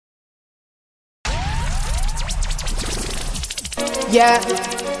Yeah.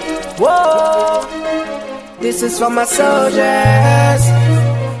 Whoa. This is for my soldiers.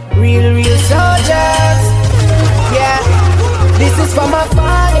 Real soldiers. Yeah. This is for my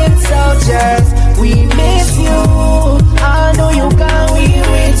fallen soldiers. We miss you. I know you can't be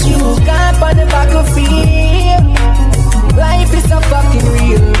with you. Camp on the battlefield. Life is so fucking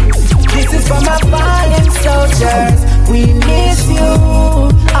real. This is for my fallen soldiers. We miss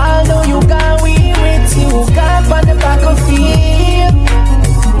you. I know you can't be with you. Camp on the battlefield.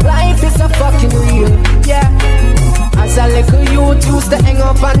 Life is so fucking real. Yeah. As a little youth used to hang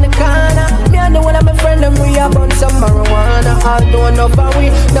up on the corner. Me and the one of my friend and we have on some marijuana. Although enough and we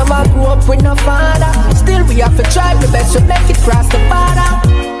never grew up with no father. Still we have to try the best to make it cross the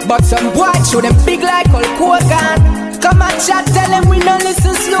border. But some boy show them big like Hulk Hogan. Come and chat, tell them we no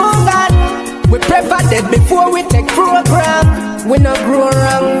listen slogan. We prefer dead before we take program. We no grow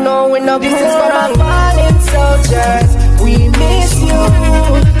wrong, no, we no grow wrong. This is for our fallen soldiers. We miss you.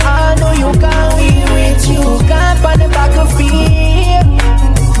 I know you can't be with you. Camp on the battlefield.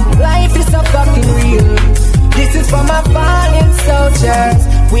 Life is so fucking real. This is for my fallen soldiers.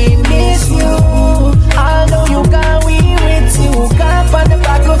 We miss you. I know you can't be with you. Camp on the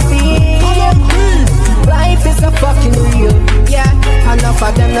battlefield. Life is so fucking real. Yeah, enough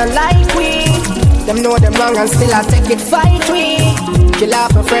of them not like we. Them know them wrong and still I take it fight we. Kill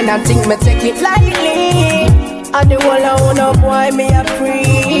off a friend and think me take it lightly. And the whole of no boy me a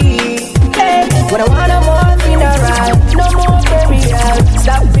free. Hey, when I want more funeral, no more burial.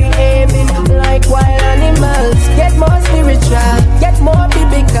 Stop behaving like wild animals. Get more spiritual, get more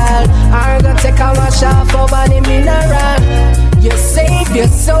biblical. I'm gonna take a wash off over the mineral. You save your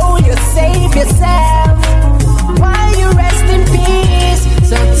soul, you save yourself. While you rest in peace.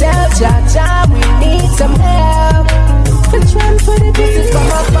 So tell Jah we need some help. Which one for the business from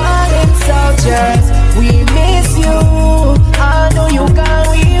our fallen soldiers? We miss you. I know you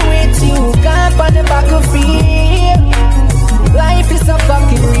can't be with you. Camp on the battlefield. Life is so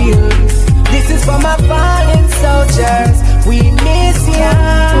fucking real. This is for my fallen soldiers. We miss you.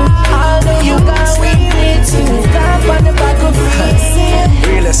 I know you can't be with you. Camp on the battlefield.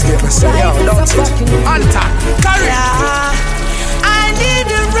 Real escape, so yo, don't it. Anta, carry. I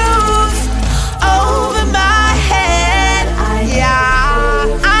need a roof over my head.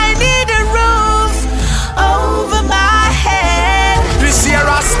 I need a roof over my head. This year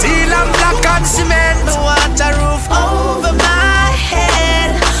I steel and black and cement. I want a roof over my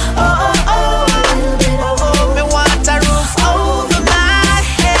head. Me want a roof over my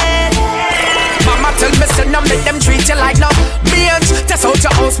head. Mama tell me say no make them treat you like no bitch. Test out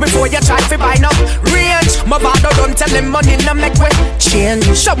your house before you try to buy no range. My father don't tell him money no make way change.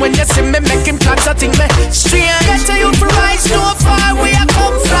 So when you see me making plans I think me strange. Get to you for rise no far where I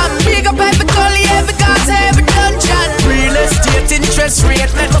come from. Big up every gully, every cause, every dungeon. Real estate interest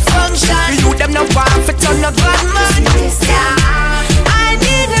rate make a function. You them no want for turn a bad man. I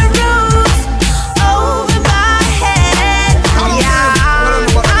need a roof over my head.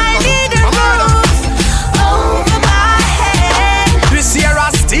 I need a roof over my head. This year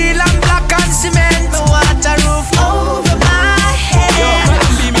I steel and black and cement. I want a roof over my head.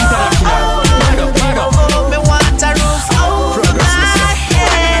 Me want a roof over my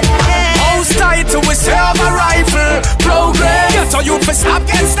head. House tight to we serve a rifle. Progress, get so you for stop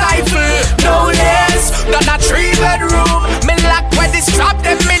get stifled. No less than a 3-bedroom. Me lock where this trap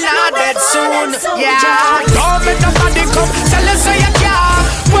them me not dead soon. Yeah, don't make nobody come tell us say you can't.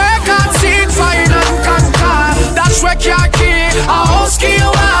 Work hard, seek, find and conquer. That's where your key, a house key you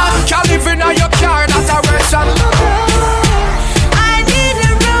are. Can't live in your car, that's a rest of I need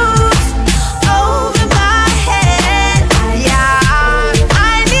a roof over my head.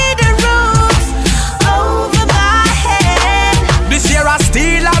 I need a roof over my head. this year I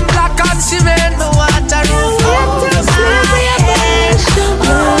steel and black and cement. Me want a roof over my head.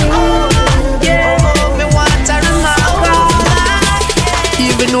 Me want a roof over my head.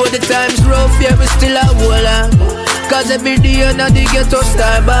 Even though the times rough, yeah, we still a hold on. Cause every day you know the ghetto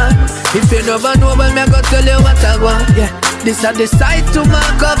star band. If you never know, well, me I go tell you what I want. Yeah, this are the side to my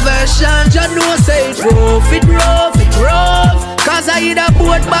conversion. You know say it rough, it rough, it rough. Cause I either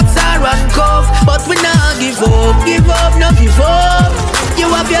boat box or handcuff. But we not give up, no give up. You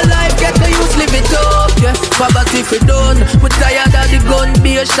have your life, get the youth, live it up. Yeah, poverty if we done. We tired of the gun,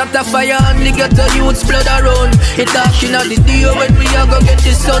 be a shot of fire and the ghetto youths blood around. It dark in the day when we are go get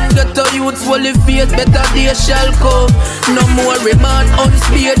the sun. Ghetto youth youths fully faith, better days shall come. No more remand,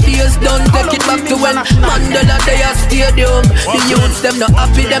 unspared days done. Take it back to when Mandela Day a stadium. The youths them not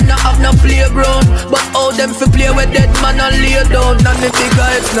happy, them not have no playground. But all them fi play with dead man and lay down. And the big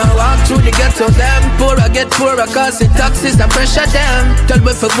guys now walk through the ghetto. Them poorer get poorer cause the taxes and pressure them. Tell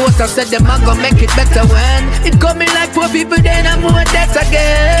me for vote and said them a gon' make it better when it coming like poor people then I'm more debt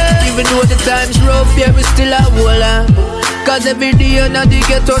again. Even though the times rough, yeah we still a walla. Cause every day on the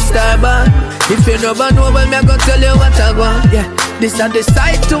ghetto star band. If you never know, well me I gon' tell you what I want. Yeah, this are the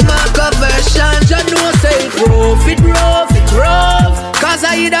side to my conversion. You know say it rough, it rough, it rough. Cause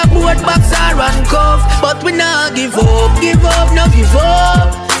I either board box or run cuff. But we not give up, no give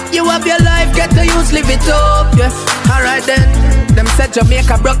up. You have your life, get to use, live it up, yeah. Alright then, them said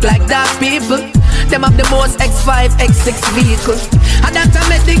Jamaica broke like that people. Them have the most X5, X6 vehicles. And that time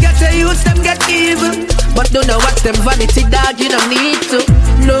make the get to use, them get evil. But don't know watch them vanity dog, you don't need to.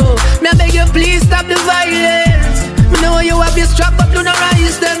 No, now beg you please stop the violence. Me know you have your strap but do not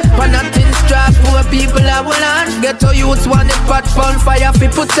rise them. For nothing strap, poor people are will on. Get to youths want it pot on fire fi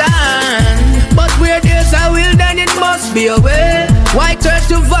put on. But where there's a will then it must be a way. Why turn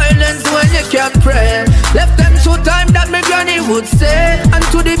to violence when you can't pray? Left them so time that my granny would say. And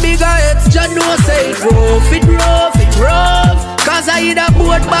to the bigger heads, John know say it rough, it rough, it rough. Cause I either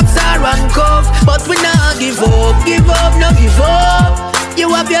board box or run cuff. But we not give up, no give up. You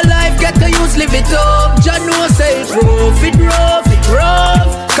have your life, get to use, live it up. John know say it rough, it rough, it rough.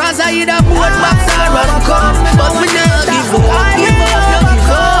 Cause I either board box or run cuff. But we not give up, no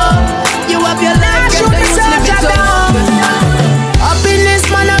give up. You have your life, get to use, live it up. Happiness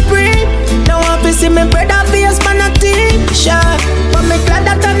man a breathe. No one be see me brother face man a t-shirt. But me glad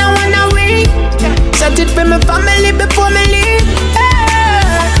that I know one a week. Set it for me family before me leave.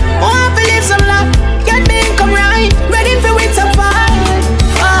 Hey, want to live some life, get me income right, ready for it to fight.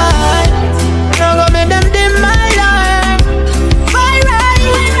 Now go make them dim my life. Fight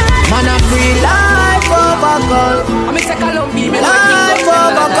right. Man a free life over gold. I'm a Calum, life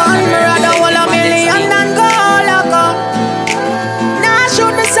over gold. Me rather want a million than gold a gold. Now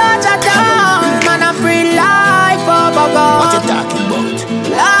shoot me such a down. Man a free life over gold. What you talking about?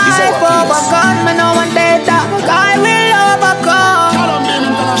 Life over gold. Me no one dead that I will overcome.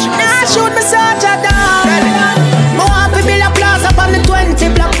 Now shoot me such a down. Me want to build a plaza on the 20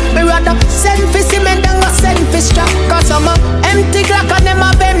 block. Me rather send for cement than go send for strap. Cause I'm a empty Glock and them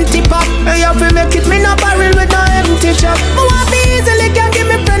have empty pop. Me have to make it, me no barrel with no empty chop. Me want to easily can give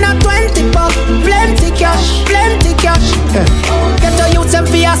me friend a 20 pop. Plenty cash, plenty cash. Get to youth and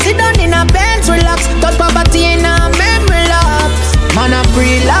fear, sit down in a bench, relax. Don't poverty in a memory lapse. Man a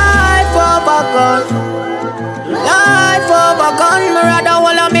free life over gold. Life over gun. Me rather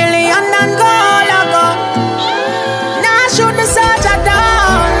hold a million than gold a gun. Now shoot the soldier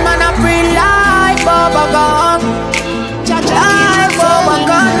down. Man a free life over gun. Life over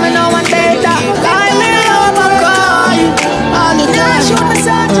gun. Me no one take that. Life over gun. All the time. Shoot the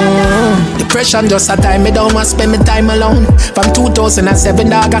soldier down. Depression just a time, me don't want spend me time alone. From 2007,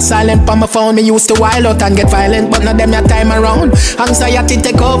 dog, I silent on my phone. Me used to wild out and get violent, but not them your time around. Anxiety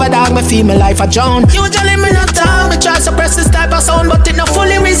take over, dog, me feel my life a drown. Usually me not talk, me try suppress this type of sound, but it not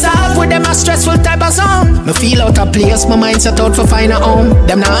fully resolved with them a stressful type of sound. Me feel out of place, my mind set out for find a home.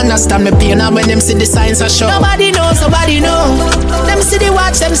 Them not understand me pain, and when them see the signs I show. Nobody knows, nobody know. Them see the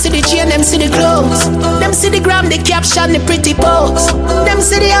watch, them see the chain, them see the clothes. Them see the gram, the caption, the pretty post. Them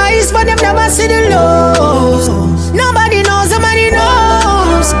see the eyes, but them never see the lows. Nobody knows, nobody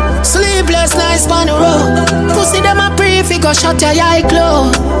knows. Sleepless nights on the road. Pussy them a pray if you go shut your eye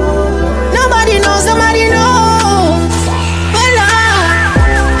close. Nobody knows, nobody knows. Well,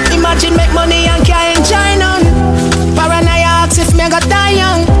 imagine make money and can't enjoy none. Paranoia asks if me got die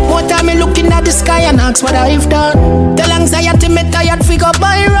young. One time me looking at the sky and ask what I've done. Tell anxiety me tired figure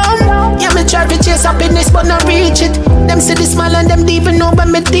by rum. Yeah, me try to chase happiness but not reach it. Them see the smile and them deep know what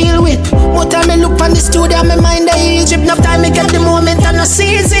me deal with. One time me look on the studio, me mind the Egypt. Enough time me get the moment and no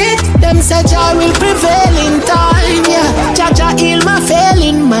seize it. Them say Jah will prevail in time. Yeah, Jah heal my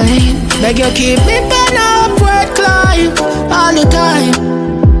failing mind. Beg you keep me pen upward climb all the time.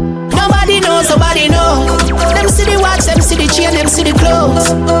 Nobody knows, nobody knows. Them see the watch, them see the chain, them see the clothes.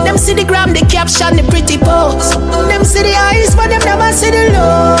 Them see the gram, the caption, the pretty post. Them see the eyes, but them never see the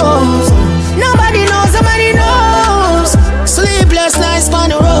lows. Nobody knows, nobody knows. Sleepless nights on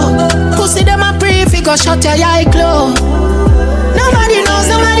the road. Pussy them a pray if you go shut your eye close. Nobody knows,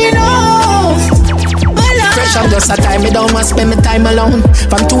 nobody knows. Depression just a time me don't want spend my time alone.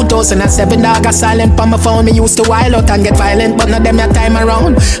 From 2007, dog a silent on my phone. Me used to wild out and get violent, but not them your time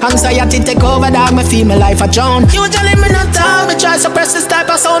around. Anxiety take over, dog, me feel my life a drown. Usually me not talk, me try suppress this type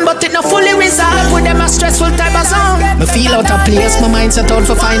of sound, but it not fully resolved. With them a stressful type of zone. Me feel out of place, my mind set out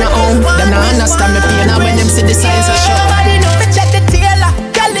for find a home. Them not understand me pain, and when them see the signs I show. Nobody know me check the tailor.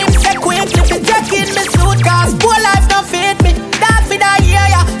 Tell him say quick, if he check in me suit, cause poor life don't fit me. Dog for the year,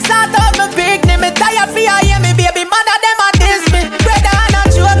 yeah. Start out me big name, me tired for you, hear me baby. Mother them a diss me. Brother and a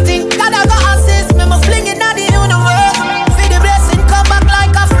joke thing, God I go assist me. Me fling it at the universe. See the blessing come back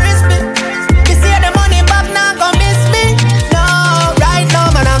like a frisbee. You see the money back now go miss me. No, Right now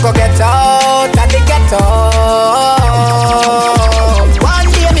man I go get out of the ghetto. One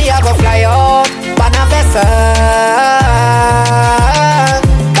day me I go fly up on a vessel.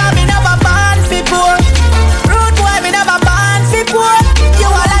 cause me never born for poor. Rude boy, me never born for poor. You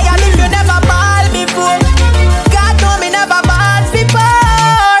a liar if you never ball before. God know me never born for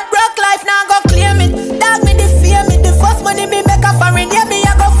poor. Broke life now go claim it. Dog me defame it. The first money me make a foreign, yeah me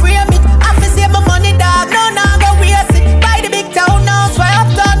I go frame it. I fi save my money, dog, no now go waste it. Buy the big town now, so I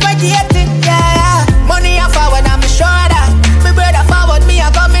uptown where get it. Yeah, Money I forward and me sure that. me brother forward me, I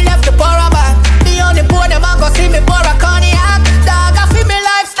got me left the poor back. Me on the poor them I go see me pour a cognac. Dog, I feel me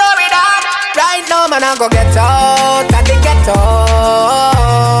life story, dog. Right now man I go get out of the ghetto.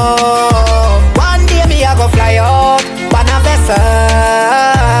 One day me I go fly up on a vessel.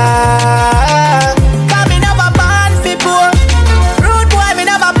 Cause me never born for poor. Rude boy, me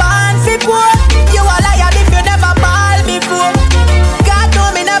never born for poor. You a liar if you never ball before. God know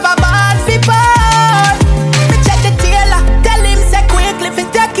me never born for poor. Me check the tailor, tell him say quickly fi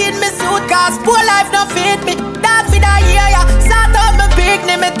take in me suit, cause poor life no fit me. Dog for the year, yeah. Start out me big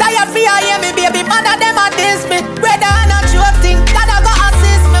name, me tired for you, hear me baby. Mother them a diss me. Brother and a joke thing, God I go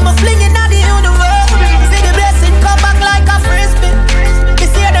assist me. Me fling it at the universe. See the blessing come back like a frisbee. You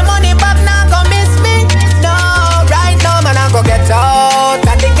see the money back now go miss me. No, Right now man I go get out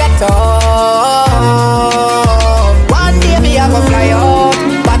of the ghetto. One day me I go fly up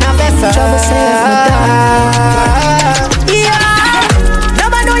on a vessel. yeah.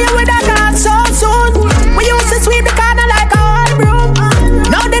 Never know you with a gun so soon. We used to sweep the corner like a old broom.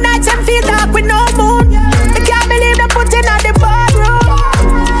 Now the nights them feel dark with no moon. I can't believe they put in at the boardroom.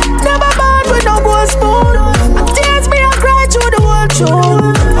 Never born with no gold spoon. And tears me and cry through the whole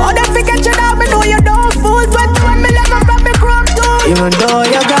tune. Oh, they forget you now, me know you don't fool. 21 me left from me crumb too. Even though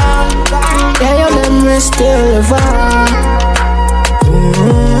you're gone, Yeah, your memory still live on.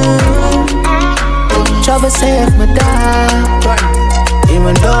 Trouble save my dog.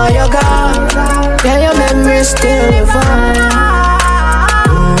 even though you're gone, Yeah, your memory still live on.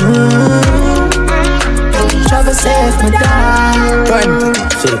 Trouble save my dog.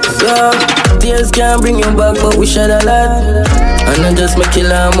 Yo, tears can't bring you back, but we shed a lot. And I just my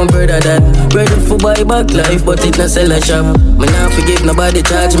killer and my brother that ready for buy back life, but it not sell a shop. Me not forgive nobody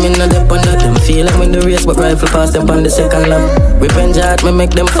charge me, no dep on that. Them feel I'm in the race, but rifle pass them on the second lap. Revenge heart, me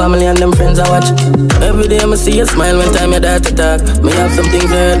make them family and them friends I watch. Every day me see you smile when time your daughter talk. Me have something to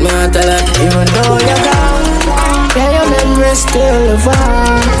hurt me heart a lot. even though you're gone, Yeah, your memory still live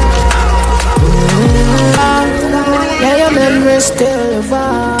on. Yeah, your memory still live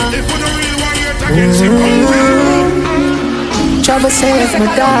on. Trouble save my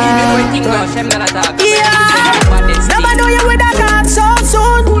dog. Yeah, never know you with a gun so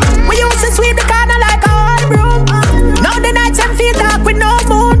soon. We used to sweep the corner like a old broom. Now the nights them feel dark with no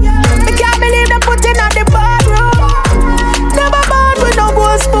moon. I can't believe they put in at the boardroom. Never born with no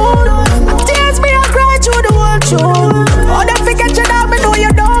gold spoon. And tears me and cry through the whole tune. Oh, don't forget you now, me know you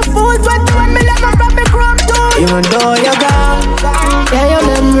don't fool. 21 me left from me crumb too. even though you're gone, Yeah, your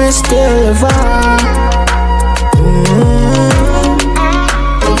memory still live on.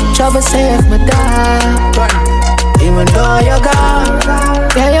 Trouble save my dog. even though you're gone,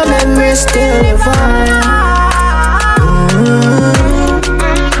 Yeah, your memory still live on.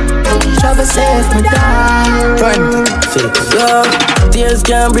 Trouble save my dog. Yo, tears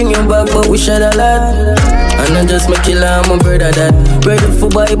can't bring you back, but we shed a lot. And I just my killer and my brother that ready for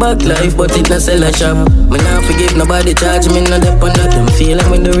buy back life, but it not sell a shop. Me not forgive nobody charge me, no dep on that. Them feel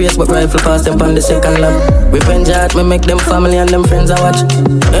I'm in the race, but rifle pass them on the second lap. Revenge heart, me make them family and them friends I watch.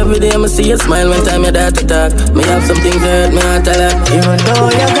 Every day me see you smile when time your daughter talk. Me have something to hurt me heart a lot. even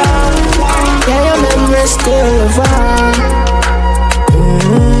though you're gone, Yeah, your memory still live on.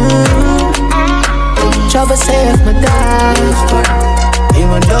 Trouble save my dog.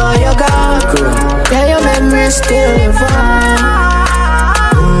 even though you're gone, Yeah, your memory still live on.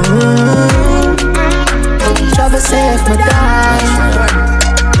 Trouble save my dog.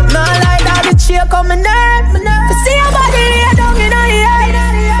 Not like that, the cheer coming up.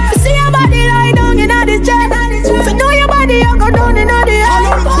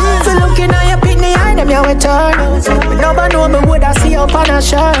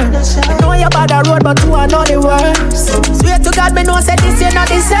 not sure. I know you bad the road, but you are not the worst. Swear to God, me know say this you not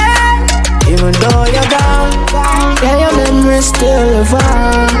deserve. Even though you're gone, yeah, your memory still live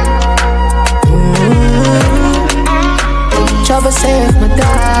on. Trouble safe my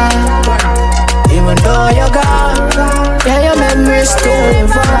dog. Even though you're gone, yeah, your memory still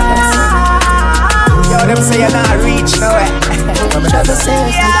live on. Yo, them say you're not reach nowhere. Trouble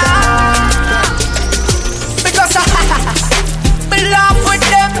safe my dog. Because me laugh with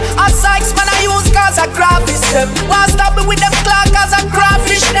them. As Sykes man I use cause I graphish them. Why stop me with them clock cause I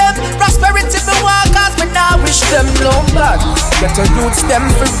graphish them. Prosperity me walk cause me now wish them no bad. Get a youths them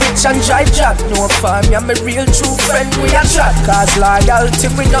for rich and dry jack. No farm, yeah me real true friend we a chat. Cause loyalty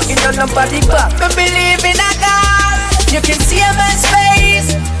we not in on nobody back. Me believe in a God. You can see a man's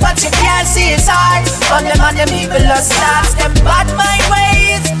face, but you can't see his heart. On them and them evil lost stars. Them bad my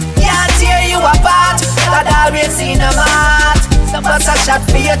ways can't tear you apart. God always in a heart. So bust a shot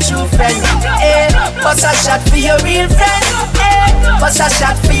for your true friend, eh? Bust a shot for your real friend, eh? Bust a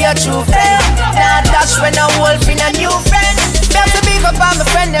shot for your true friend. Now dash when a wolf in a new friend. Me have to big up on my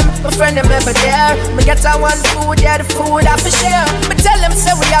friend them ever there. Me get a one food, yeah the food I for share. Me tell them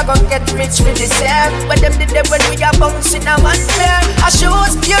say we are gonna get rich for this year. But them did it when we are bouncing a one pair of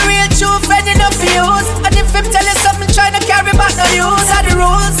shoes. Your real true friend enough for use. And if him tell you something trying to carry back no use. Are the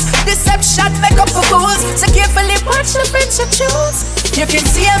rules, deception make up for fools. So carefully watch the friends you choose. You can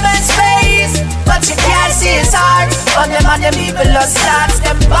see a man's face, but you can't see his heart. On them and them evil lost starts.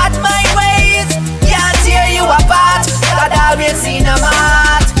 Them bad my ways can't tear you apart. God always in a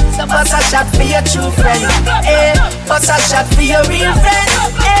heart. So bust a shot for your true friend, eh? Bust a shot for your real friend,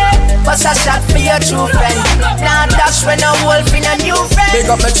 eh? Bust a shot for your true friend. Now dash when a wolf in a new friend. Big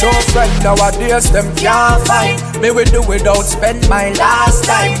up my true friend, nowadays them can't find. Me we do without spend my last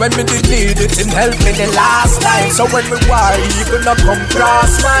time. When me did need it, him help me the last time. So when we war, he could not come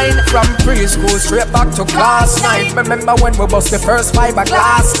cross mine. From preschool straight back to class 9. Remember when we bust the first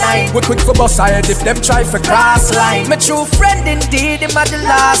fiberglass 9. We quick for bust side if them try for cross line. My true friend indeed, him at the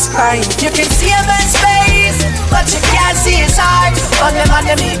last kind. You can see a man's face, but you can't see his heart. On them and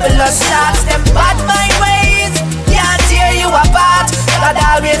them evil lost starts. Them bad my ways can't tear you apart. God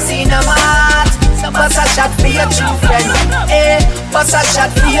always in a heart. So bust a shot for your true friend, eh? Bust a shot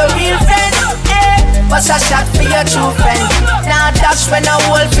for your real friend, eh? Bust a shot for your true friend. Now dash when a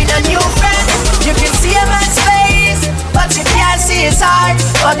wolf in a new friend. You can see a man's face, but you can't see his heart.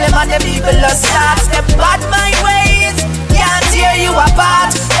 On them and them evil lost starts. Them bad my ways can't tear you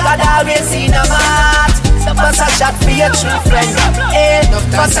apart. God always in a heart. So bust a shot for your true friend, eh?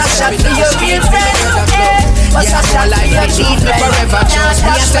 Bust a shot for your real friend, eh? Bust a shot for your true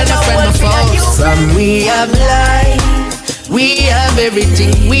friend. From we have life, we have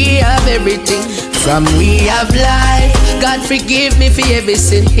everything, we have everything. From we have life, God forgive me for every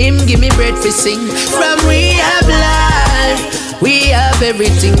sin. Him give me bread for sing. From we have life, we have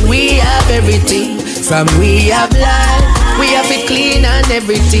everything, we have everything. From we have life, we have it clean and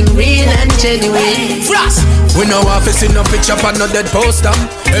everything real and genuine. Frost! We know office in no picture and no dead poster.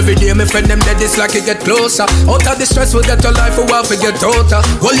 Every day me friend them dead, it's like it get closer. Out of the stress we get to life, we want to get out.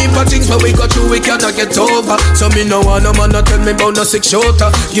 Whole heap of things but we go through, we cannot get over. So me no want no man no tell me about no 6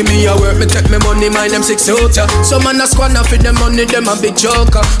 shooter. Give me a work, me take me money, mind them 6 shooter. So man a squander for them money, them a big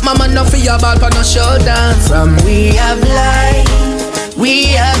joker. Mama no for your ball for no shoulder. From we have life,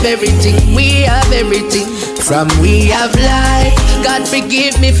 we have everything, we have everything. From we have life, God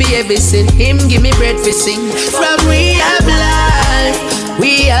forgive me for every sin. Him give me bread for sing. From we have life,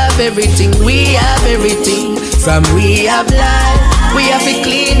 we have everything, we have everything. From we have life, we have it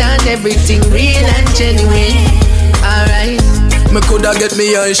clean and everything real and genuine. Alright. Me coulda get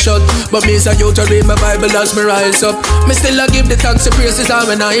me eyes shut, but me say you to read my Bible as me rise up. Me still a give the thanks and praises all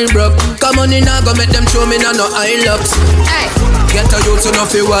when I broke. Come on in, I go make them show me no eye locks. Hey, get a youth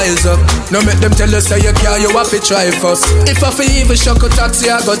enough fi wise up. No make them tell you say you care, you have to try first. If I fi even shock a taxi,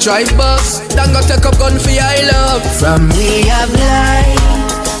 I go drive bus. Then go take up gun for your love. From we have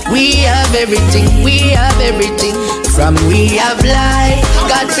life, we have everything, we have everything. From we have life,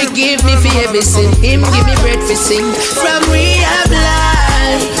 God forgive me for every sin. Him give me bread for sing. From we have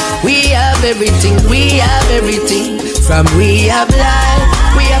life, we have everything, we have everything. From we have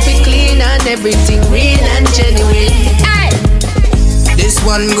life, we have it clean and everything real and genuine. This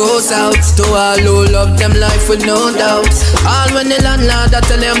one goes out to all who love them life with no doubt. All when the landlord that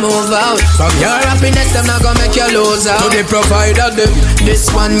tell them move out. From your happiness them not gonna make you lose out. To the provider them, this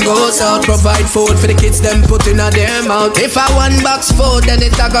one goes out. Provide food for the kids them put in a their mouth. If I one box food then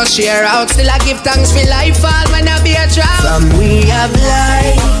it a go share out. Still I give thanks for life all when I be a trial. From we have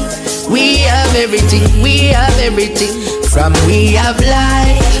life, We have everything, we have everything. From we have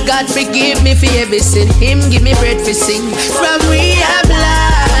life, God forgive me for every sin. Him give me bread for sing. From we have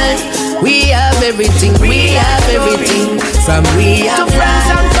life, we have everything, we have everything. From we have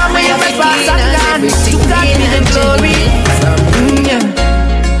life, from we have everything. To God be the glory.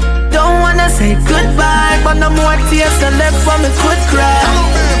 Don't wanna say goodbye, but no more tears are left for me could cry.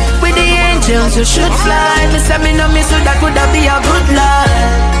 With the angels you should fly. Me say me no miss you, that would be a good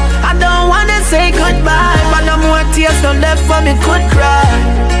life. I don't wanna say goodbye, but no more tears don't left for me could cry.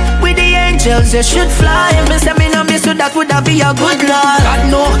 With the angels you should fly. Me say me no miss you, that would be a good life. God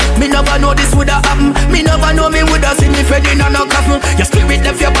no, me never know this woulda happen. Me never know me woulda seen me fed in on a coffin. Your spirit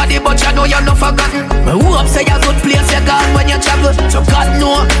left your body, but you know you're not forgotten. Me hope say a good place you gone when you travel. So God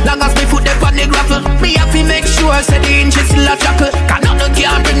know, long as me foot up on the gravel, me have to make sure say the inches still a chuckle. Cause nothing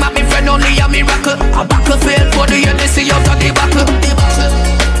can bring back me friend, only a miracle. A battlefield for the Odyssey out of the battle.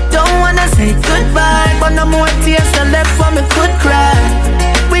 Don't wanna say goodbye, but no more tears are left for me could cry.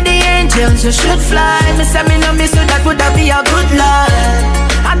 With the angels you should fly. Me say me no miss you, that would be a good life.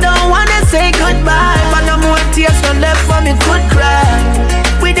 I don't wanna say goodbye, but no more tears are left for me could cry.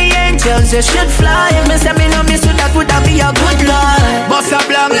 With the angels you should fly. Me say me no miss you, that would be a good life. Bust a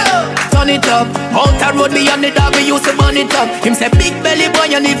blank, turn it up. Out the road beyond the dog, we used to burn it up. Him say big belly boy,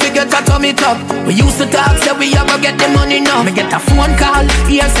 you need to get a tummy top. We used to talk, say we ever get the money now. Me get a phone call,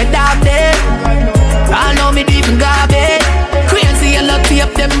 here say dog there. I know me deep in garbage. Crazy yellow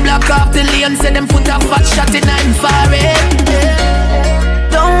tape, them block off the lane. Say them put a fat shot in and far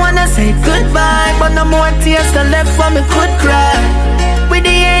Don't wanna say goodbye, but no more tears are left for me could cry. With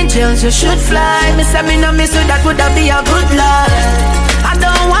the angels you should fly. Me say me no miss you, that would be a good life. I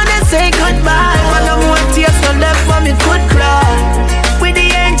don't wanna say goodbye, but no more tears are left for me could cry. With the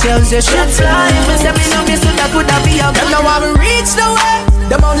angels you should fly. Me say me no miss you, that would be a good life. Them know how we reach the way.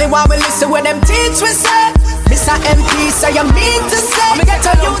 Them only want we listen when them teach we say. Mr. MP, so you mean to say. Me get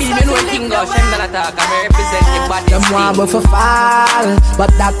a youth me know King Gosh, I'm not a talk. I represent the body. Them want we for fall,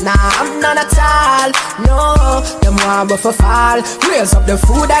 but that nah, I'm not at all. No, them want we for fall. Raise up the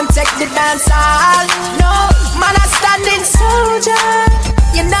food and take the dance hall. No, man a standing soldier.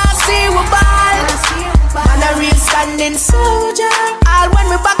 You not see we ball. Man a real standing soldier. All when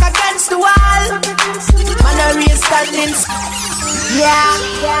we back against the wall. Man a real standing. Yeah,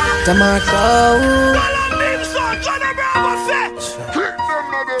 Demarco.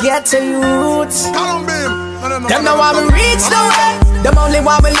 Get to youths. Calum, them no want me reach the way. Them only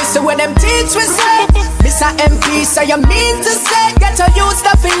want me listen when them teach we say. Mr. MP, so you mean to say. Get to youths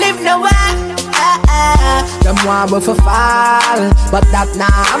stuff and live nowhere. Them want me for fall, but that nah,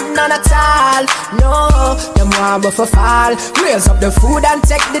 I'm not at all. No, them want me for fall. Raise up the food and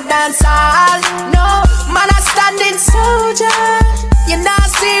take the dance hall. No, man a standing soldier. You not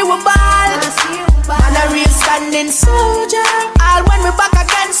see we ball. Man a real standing soldier. All when we back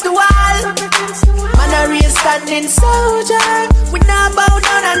against the wall. Man a real standing soldier. We not bow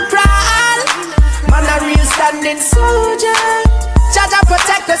down and crawl. Man a real standing soldier. Jaja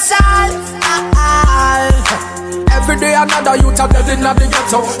protect us all. Every day another youth are dead in the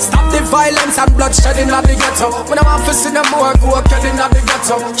ghetto. Stop the violence and bloodshed in the ghetto. When I want to see them more go killed in the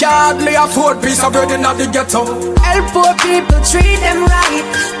ghetto. Can't hardly afford piece of bread in the ghetto. Help poor people, treat them right.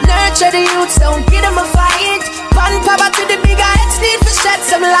 Nurture the youths, don't give them a fight. Pan poverty, the bigger heads need to shed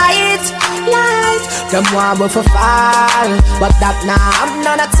some light. Light. Them want me for fall, but that nah, I'm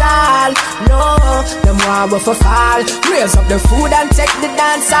not at all. No, them want me for fall. Raise up the food and take the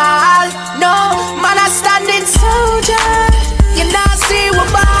dance hall. No, man a standing soldier. You not see we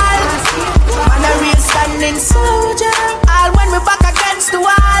ball. Man a real standing soldier. All when we back against the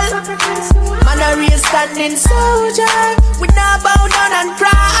wall. Man a real standing soldier. We not bow down and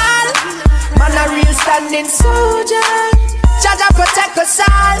crawl. Man a real standing soldier. Jaja protect us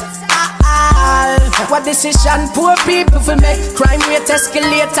all. What decision poor people will make? Crime rate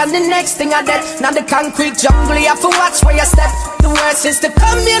escalate and the next thing I dead. Now the concrete jungle, you have to watch where you step. The worst is to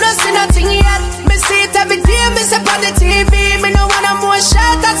come, you don't see nothing yet. Me see it every day, me see on the TV. Me no want a more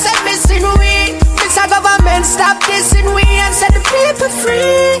shot that said missing we. Miss a government stop dissing we and set the people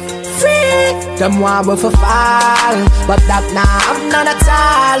free, free. Them want we for fall, but that nah, I'm not at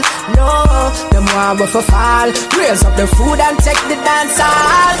all. No, them want we for fall. Raise up the food and take the dance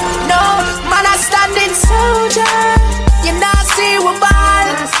hall. No, man a standing soldier. You not see we ball.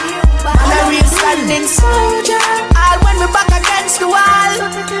 Man a real standing soldier. All when we back against the wall.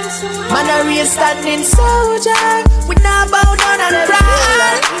 Man a real standing soldier. We not bow down and crawl.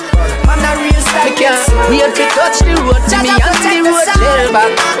 Man a real standing soldier. We have to touch the road, to me and the road jail back.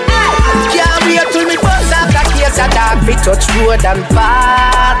 Can't wait till me buzz off the case a dog, fi touch road and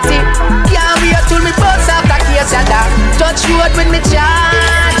party. Can't wait till me bust off the case a dog, touch road with me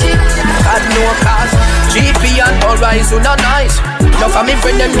charge. Had no cause, GP and Horizon are nice. Enough of me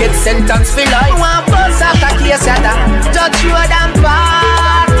friend them get sentenced for life. One bust off the case a dog, touch road and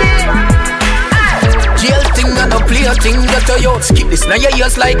party. Jail thing and no play thing, get a youth. Skip this now your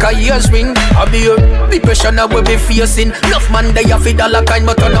ears like a ears ring. I be the pressure now we be facing. Enough man they a feed all a kind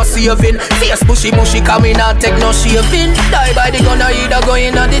but I'm not saving. Face bushy come in and take no shaving. Die by the gun or either go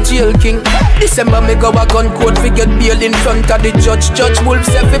in at the jail king. December me go a gun court fi get bail in front of the judge. Judge Wolf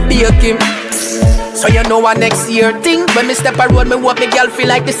say fi bake him. So you know what next year thing. When me step a road, me hope me girl feel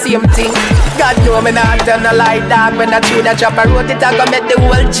like the same thing. God know me not turn a light dog. When I tune a chop a road, it a go make the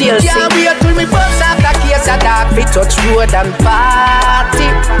whole jail sing. Can't wait till me bust off the case a dog, fi touch road and party.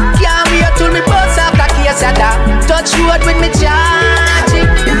 Can't wait till me bust off the case a dog, touch road with me charging.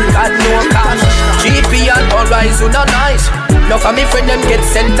 God know cause GP and Horizon are nice. Enough of me friend them get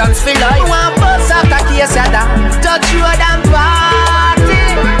sentenced for life. One bust off the case a dog, touch road and party.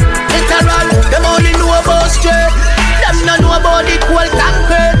 Them only know about straight. Them no know about the cold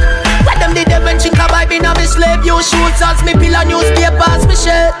concrete. What them did them when chinka by being a me slave. You shoot as me pill and newspapers me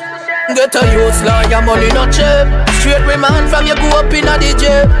shit. Get a youth lawyer, money not cheap. Straight remand from you go up in a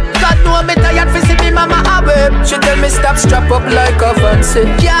DJ. God know me tired for see me mama a babe. She tell me stop strap up like a fancy.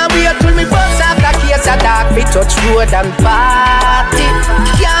 Can't wait till me bust off the case a dog, fi touch road and party.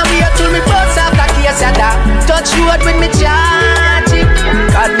 Can't wait till me bust off the case a dog, touch road with me charging.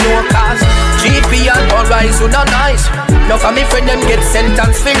 God no cause, GP and Horizon are nice. Enough of me friend them get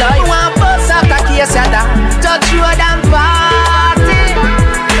sentenced for life. One bust off the case a dog, touch road and party.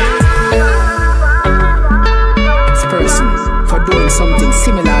 This person for doing something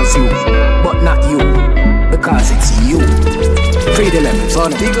similar as you, but not you, because it's you. Free the levels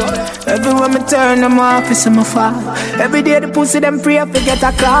on it. Everywhere me turn them off, it's in my fall. Every day the pussy them pray fi get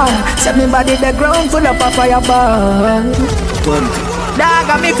a call. Set me body the ground full up a fireball. Dog,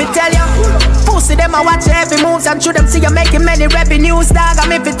 I'm if it tell ya. Pussy them a watch every moves and show them see you making many revenues. Dog,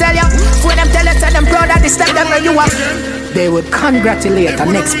 I'm if it tell ya. When them tell them proud that they step them where you are. They would congratulate the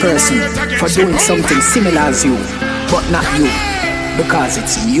next person for doing something similar as you, but not you, because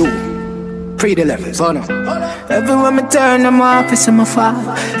it's you. Free the levels, oh no. Everywhere me turn them off, it's in my fall.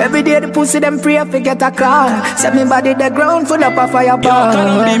 Every day the pussy them pray fi get a call. Set me body the ground full up a fireball.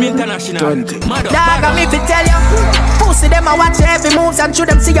 Calum International. Dog, I'm if it tell ya. Pussy them a watch every moves and show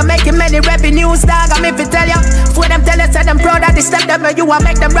them see you making many revenues. Dog, I'm if it tell ya. For them tell us them proud that they step them where you are,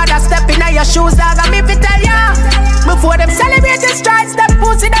 make them rather step in your shoes. Dog, I'm if it tell ya. Before them celebrate the strides, them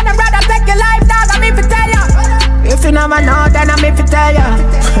pussy then them rather take your life. Dog, I'm if it tell ya. If you never know, then I'm if it tell ya.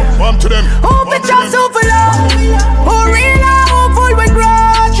 Come to them. Who pictures who for love? Who real or who full with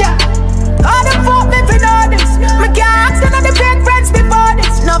grudge? Yeah. All them folk me for know this. Me can't ask none of the fake friends before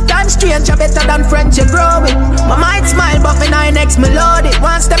this. Enough time stranger better than friends you grow with. My mind smile but me nine next me load it.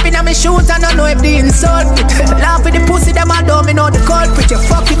 One step in my shoes and I know if the insult fit. Laugh with the pussy them I know me know the culprit. You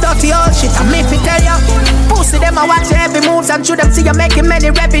fuck it dirty old shit I'm if it tell ya. Pussy them I watch every moves and show them see you making many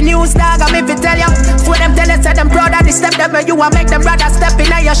revenues. Dog I'm if it tell ya. For them tell us them proud that they step them where you are, make them rather step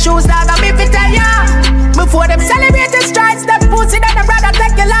in your shoes. Dog I'm if it tell ya. Before them celebrate the strides, them pussy then them rather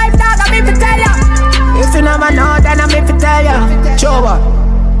take your life. Dog I'm if it tell ya. If you never know then I'm if it tell ya.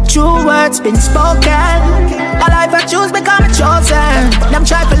 True words been spoken. A life I choose become chosen. Them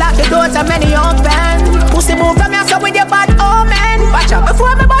try to lock the doors and many open. Pussy move from your so with your bad omen. Watch out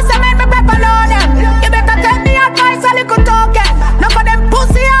before me bust them and me pepper load them. You better take me advice a little token. None for them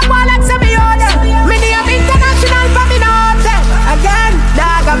pussy and wall like semi-order. Me name international from me north. Again,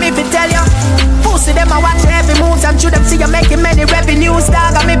 dog I'm if it tell ya. Pussy them I watch every moves and show them see you making many revenues.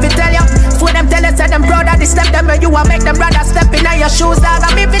 Dog I'm if it tell ya. For them tell us them proud that they step them where you are, make them rather step in your shoes. Dog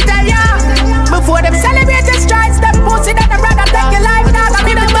I'm if it tell ya. Before them celebrate the strides, them pussy then them rather take your life. Dog I'm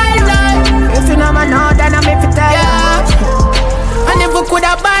if it tell ya. If you never know then I'm if it tell ya. And if we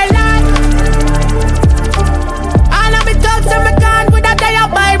coulda buy life, all of me thugs and me gone with a day I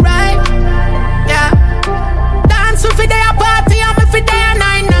buy right. Yeah. Dance with day a party and me fi day a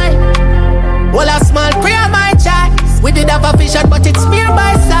 9-9. Well a small prayer my child. We did have a vision but it's mere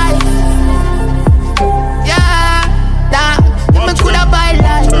by side. Yeah. That if me coulda buy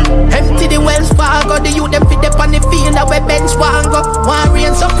life. Empty the Wells Fargo, the youth them fit up on the field that we bench one go. One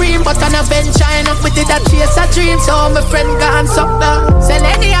reign supreme, but on a bench shine up with it that chase a dream. So my friend gone suck down. Sell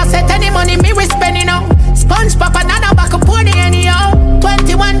any asset, any money me we spending out. Sponge pop another back up pony anyhow.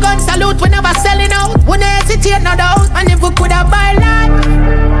 21 gun salute, we never selling out. Wouldn't hesitate no doubt. And if we coulda buy life,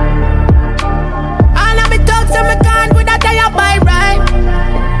 all of me thugs and me gone with a day I buy right.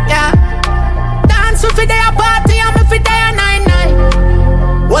 Yeah. Dance with a day a party.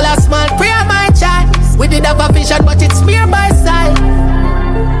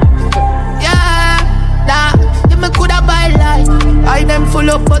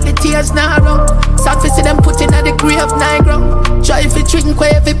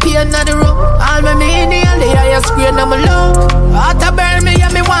 pain in the room. All me inhale the highest grade of my lung. Heart a burn me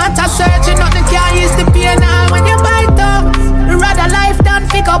and me want a surgery. Nothing can ease the pain all when you bite up. Rather life than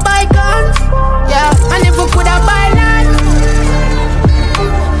figure buy guns. Yeah, and if we coulda buy land,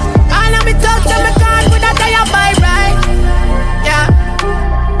 all of me talk to me card coulda die a buy right. Yeah,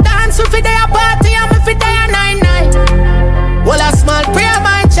 dance we fi day a party and me fi day a 9-9. Well a small prayer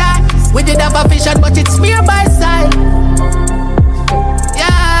my child. We did have a vision but it's smear by side.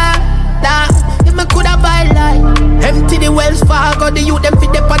 Yeah, that if me coulda buy life. Empty the Wells Fargo, the youth them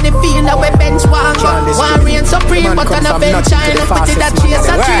fit up on the field and we bench walk. One reign supreme but on a bench China. Put it that chase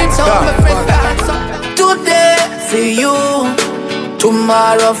a dream so my friend dance. Today for you,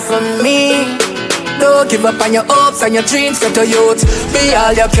 tomorrow for me. Don't give up on your hopes and your dreams, get to youth. Be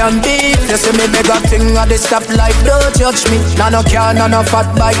all you can be. You see me beg a thing at the stoplight, don't judge me. Now no car, no fat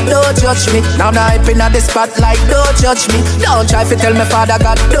bike, don't judge me. Now no hype in at the spotlight, don't judge me. Don't try to tell me father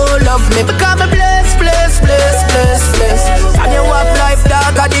God don't love me. Because me bless. And you have life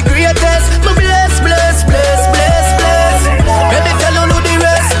dog are the greatest. Me bless. Let me tell you the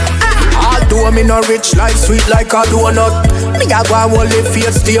rest. Although me no rich, life sweet like a donut. Me a go and hold the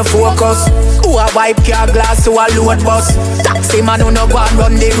face, stay focused. Who a wipe car glass, who a load bus. Taxi man who no go and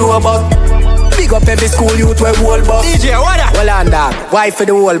run the robot. Big up every school youth where whole bus. DJ, what up? Well on dog, why for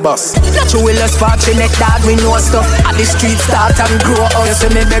the whole bus? Not you will us fortunate dog, we know stuff. At the street start and grow up. You see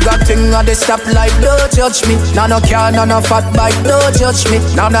me beg a thing at the stoplight, don't judge me. Now no car, no fat bike, don't judge me.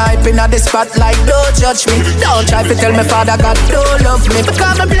 Now no hype in at the spotlight, don't judge me. Don't try to tell me father God don't love me.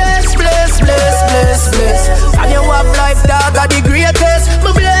 Because me bless. And you have life dog are the greatest.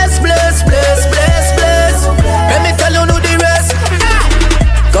 Me bless. Let me tell you no the rest.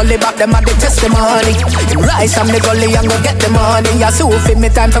 Gully back them at the testimony. Rise from the gully and go get the money. I so fit me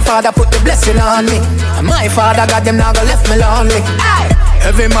time for father put the blessing on me. And my father got them now go left me lonely.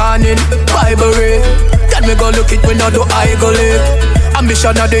 Every morning, Bible read. Then we go look it, we no do I go live.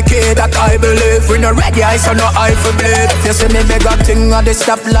 Ambition of the kid that I believe. We no ready eyes so no eye for bleed. You see me beg a thing at the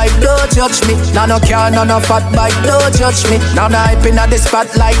stoplight, don't judge me. Now no car, no fat bike, don't judge me. Now no hype in at the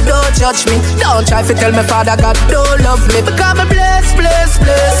spotlight, don't judge me. Don't try to tell me father God don't love me. Because me bless.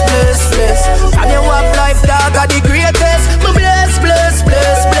 And you have life dog are the greatest. Me bless.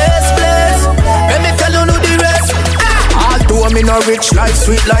 Let me tell you no the rest. Although me no rich, life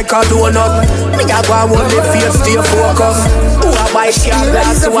sweet like a donut. Me a go and hold the face, stay focused. Who a buy car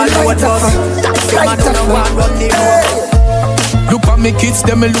glass, who a load bus. Taxi man who no want run the road. Look at me kids,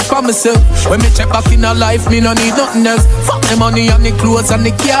 then me look at myself. When me check back in a life, me no need nothing else. Fuck the money and the clothes and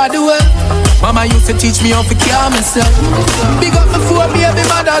the car the well. Mama used to teach me how to care myself. Big up before baby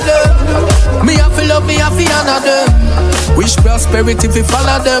mother them. Me have to love, me have to honor them. Wish prosperity if you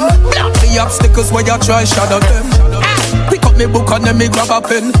follow them. Block the obstacles when you try shadow them. Pick up me book and then me grab a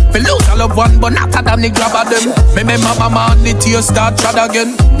pen. Me lose a loved one but not than me grab a them. Me remember mama and the tears start trod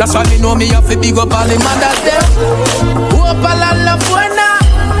again. That's why me know me have to big up all the mothers them. Hope all I love for now.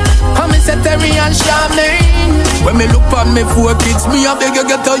 I'm say Terry and Charmaine. When me look on me 4 kids, me a beg you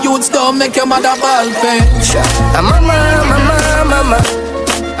get a youths down, make your mother ball pain. Mama.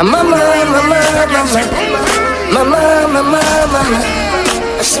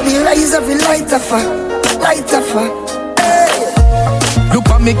 I should be rise every light of her. Look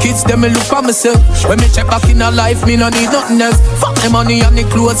at me kids, then me look at myself. When me check back in a life, me no need nothing else. Fuck the money and the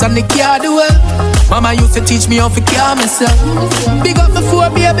clothes and the car the well. Mama used to teach me how to care myself. Big up before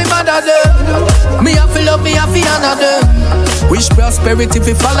baby mother them. Me have to love, me have to honor them. Wish prosperity if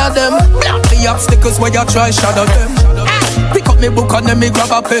you follow them. Block the obstacles when you try shadow them. Pick up me book and then me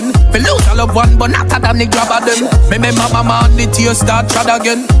grab a pen. Me lose a loved one but not than me grab a them. Me remember mama and the tears start trod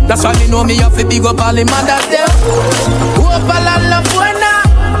again. That's why me know me have to big up all the mothers them. Hope all I love for now.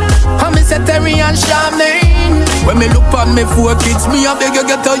 I'm say Terry and Charmaine. When me look on me 4 kids, me a beg you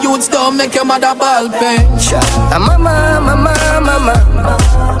get a youths down, make your mother ball pain. Mama.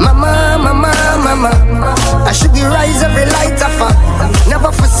 I should be rise every light of her.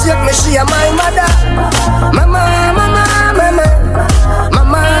 Never forsake me, she a my mother. Mama.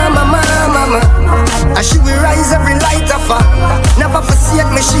 I should be rise every light of her. Never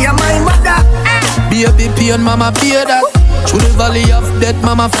forsake me, she a my mother. Baby pain, mama fear that. Through the valley of death,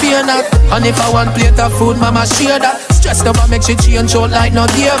 mama fear not. And if I want plate of food, mama share that. Stressed over make she change out like no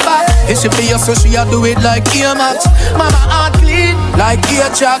gear back. If she pay us so she a do it like earmarks. Mama heart clean like ear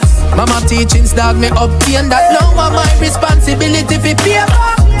tracks. Mama teachings dog me obtain that. Now my responsibility fi pay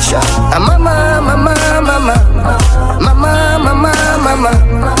back. Mama.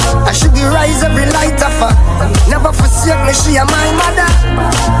 I should be rise every light of her. Never forsake me, she a my mother.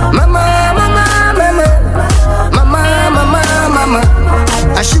 Mama.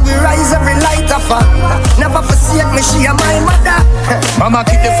 I And she will rise every light of her. Never forsake me, she a my mother. Mama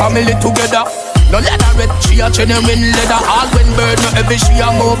keep the family together. No leather red, she a genuine leather. All when bird, no heavy, she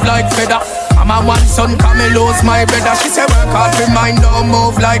a move like feather. I'm a one son, Camelo's my brother. She say work hard, remind don't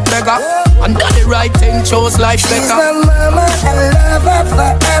move like beggar. And that the right thing, chose life better. She's my mama, I love her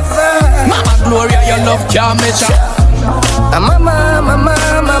forever. Mama Gloria, your love can't measure. Mama, mama, mama,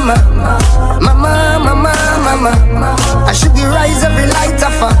 mama, mama, mama. I should be rise every light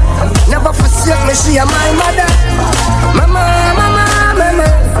of her. Never forsake me, she a my mother. Mama, mama, mama,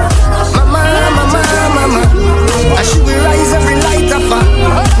 mama, mama, mama. I should be rise every light of her.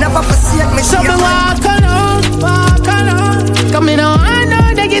 Never forsake me, she a my mother. Walk alone. Come in on, I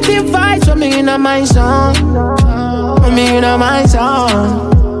know negative vibes from me in my song. From me in my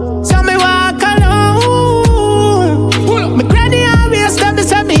song. So me walk alone. My granny always tell me,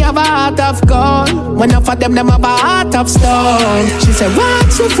 say me have a heart of gold. When enough of them have a heart of stone. She said,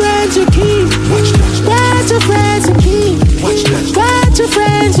 watch your friends you keep. Watch your friends you keep. Watch your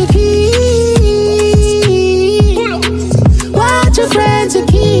friends you keep. Watch your friends you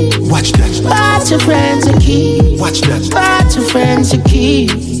keep. Watch that. Watch your friends you keep. Watch that. Watch your friends you keep.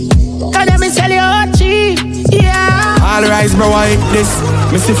 Can let me sell you out cheap. Yeah. All rise, bro, I hit this.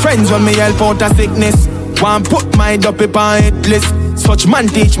 Me see friends when me help out a sickness. One put my dopey on hit list. Such man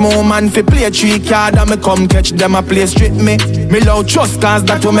teach more man fi play 3 card and me come catch them a play straight me. Me love trust cause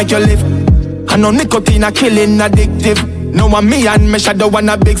that will make you live. I know nicotine a killing addictive. No one me and me shadow want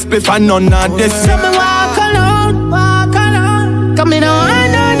a big spliff and none of this. So me walk alone, walk alone. Come in on, I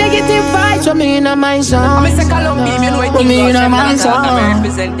know negative vibes from me in my song. I'm a Calum, baby, you know it. From me in my song.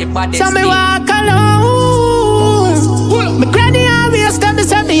 So me walk alone. My granny always tell me,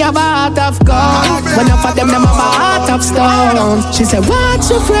 say me have a heart of gold. When enough of them have a heart of stone. She said, watch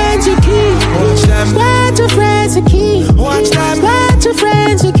your friends you keep. Watch them. Watch your friends you keep. Watch them. Watch your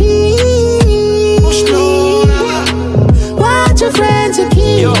friends you keep. Watch your friends you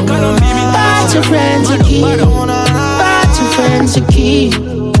keep. Watch your friends you keep. Watch your friends you keep.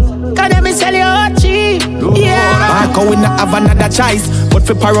 Can let me sell you out cheap. Yeah. Marco we not have another choice, but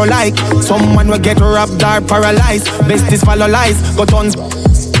for paralyzed, someone will get robbed or paralyzed. Best is follow lies, got on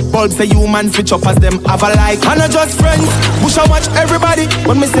bulbs say humans switch up as them have a like. And not just friends, push I watch everybody.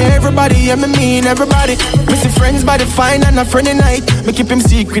 When me say everybody, yeah me mean everybody. Me see friends by the fine and a friend at night. Me keep him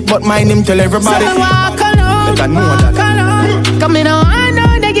secret, but mine him tell everybody. So walk alone, Let I know walk that. alone. Come in on, I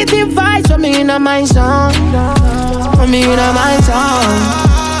know negative vibes from me in my song. From me in my song.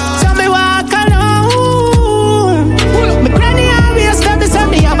 So me walk alone. My granny always tell me, say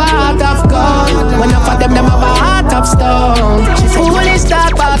me have a heart of gold. When enough of them have a heart of stone. She said, foolish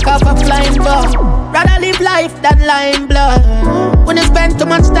start back off a flying bug. Rather live life than lying blood. When you spend too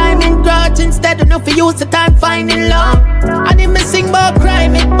much time in grudge, instead enough you use the time finding love. And if me sing about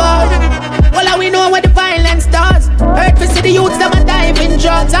crime, it bug. Well, we know what the violence does. Hurt for see the youths, them a dive in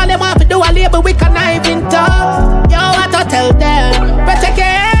drugs. All them have to do a label with conniving talk. Yo, what to tell them? Protect your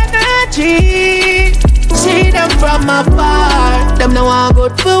energy. See them from afar. Them no want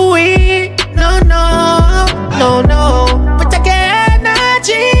good for we. No, no, no, no. Protect your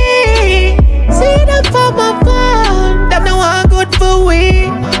energy. See them from afar. Them no want good for we.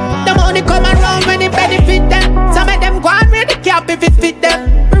 Them only come around when it benefit them. Some of them go and read the cap if it fit them.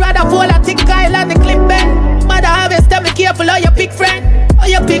 Rather fall a thick Kyle and the clip bend. Mother harvest them, be careful of your big friend. Oh,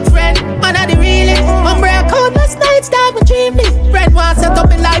 your big friend, man of the realest. Umbrella countless nights, dog, me dream this. Friend wants set up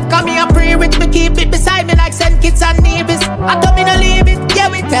in life, come here and pray with me. Keep it beside me like St. Kitts and Nevis. I told me no leave it, yeah,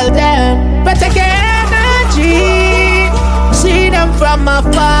 we tell them. Protect your energy. See them from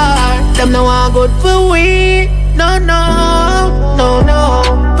afar. Them no want good for we. No, no, no, no.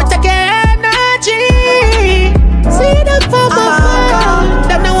 Protect your energy. See them from afar.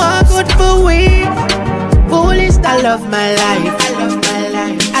 Them no want good for we. Foolish, I love my life. I love my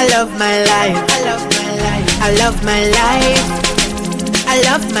life. I love my life. I love my life. I love my life. I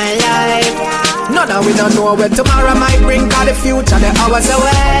love my life. No, no, we don't know where tomorrow might bring, cause the future, the hours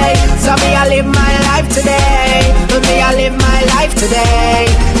away. So me, I live my life today. Me, I live my life today.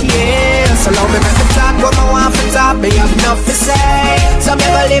 Yeah, so long me make me talk what I want for talk. Me have enough to say. So me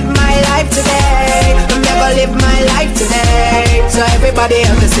go live my life today. Me go live my life today. So everybody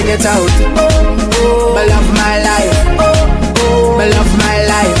else sing it out. Oh, oh, me love my life. Oh, oh, me love my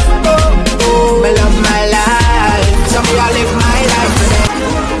life. Oh, oh, me love my life. So me, I live my life today.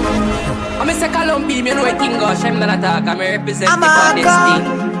 I'm a Calum beam, you know I think gosh, I'm not attack, I'm a represent the baddest thing.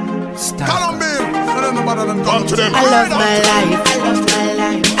 Calum beam, I don't know better than come to them. I love my life. I love my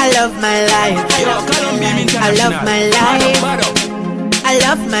life. I love my life. I love my life. I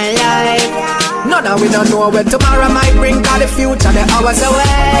love my life. None of we don't know where tomorrow might bring, cause the future the hours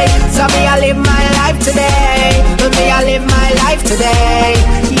away. So me I live my life today. Me I live my life today.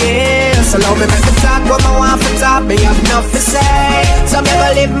 Yeah, so love me make me talk what I want for talk. Me have enough to say. So me go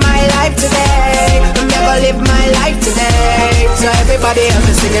live my life today. Me go live my life today. So everybody help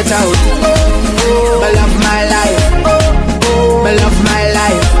me sing it out. Me love my life. Me love my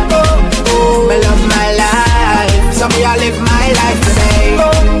life. Me love my life. So me I live my life today.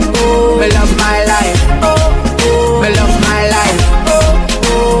 Me love my life. Me love my life.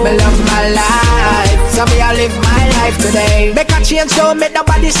 Me love my life. So me I live my life today. Make a change, don't make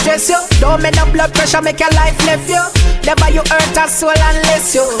nobody stress you. Don't make no blood pressure make your life left you. Never you hurt a soul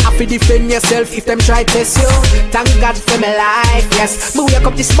unless you have to defend yourself if them try test you. Thank God for my life, yes. Me wake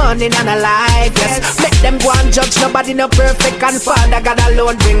up this morning and alive, yes. Make them go and judge, nobody no perfect, and Father God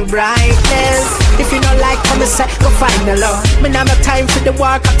alone bring brightness. If you don't like come say, go find the Lord. Me nah no time for the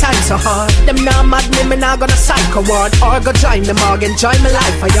work, a time so hard. Them nah mad me nah gonna psycho ward. Or go join them or enjoy my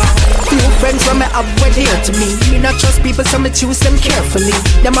life for y'all. Few friends from me up with here to me. Me not trust people so me choose them carefully.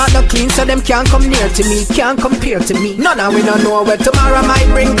 Them are not clean so them can't come near to me. Can't compare to me. None of we don't know where tomorrow might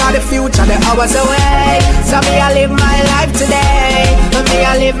bring, cause the future the hours away. So me I live my life today. Me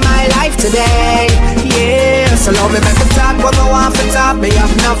I live my life today. Yeah, so love me make me talk what I want for talk. Me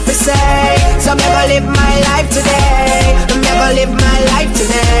have enough to say. So me go live my life today. Me go live my life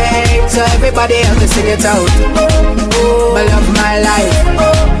today. So everybody help me sing it out. Me love my life.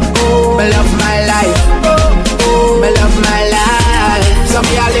 Me love my life. Me love my life. So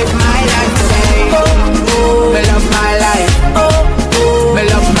me I live my life today. Me love my life. Me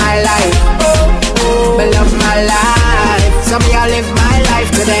love my life. Me love my life. So me I live my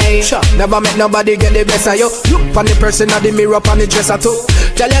life today. Sure, never make nobody get the best of you. Look on the person of the mirror on the dresser too.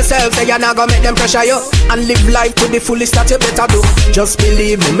 Tell yourself that you're not gonna make them pressure you. And live life to the fullest that you better do. Just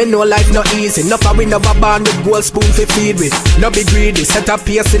believe me know life not easy. Enough of we never born with gold spoon to feed with. No be greedy, set a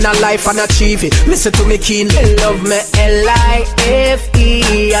pace in a life and achieve it. Listen to me keenly. Love me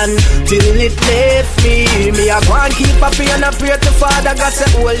L-I-F-E until it left me. Me a go and keep a prayer and a pray to Father God say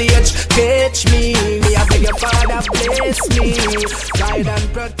old age catch me. Me a beg your Father bless me, guide and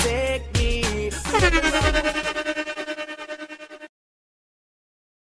protect me.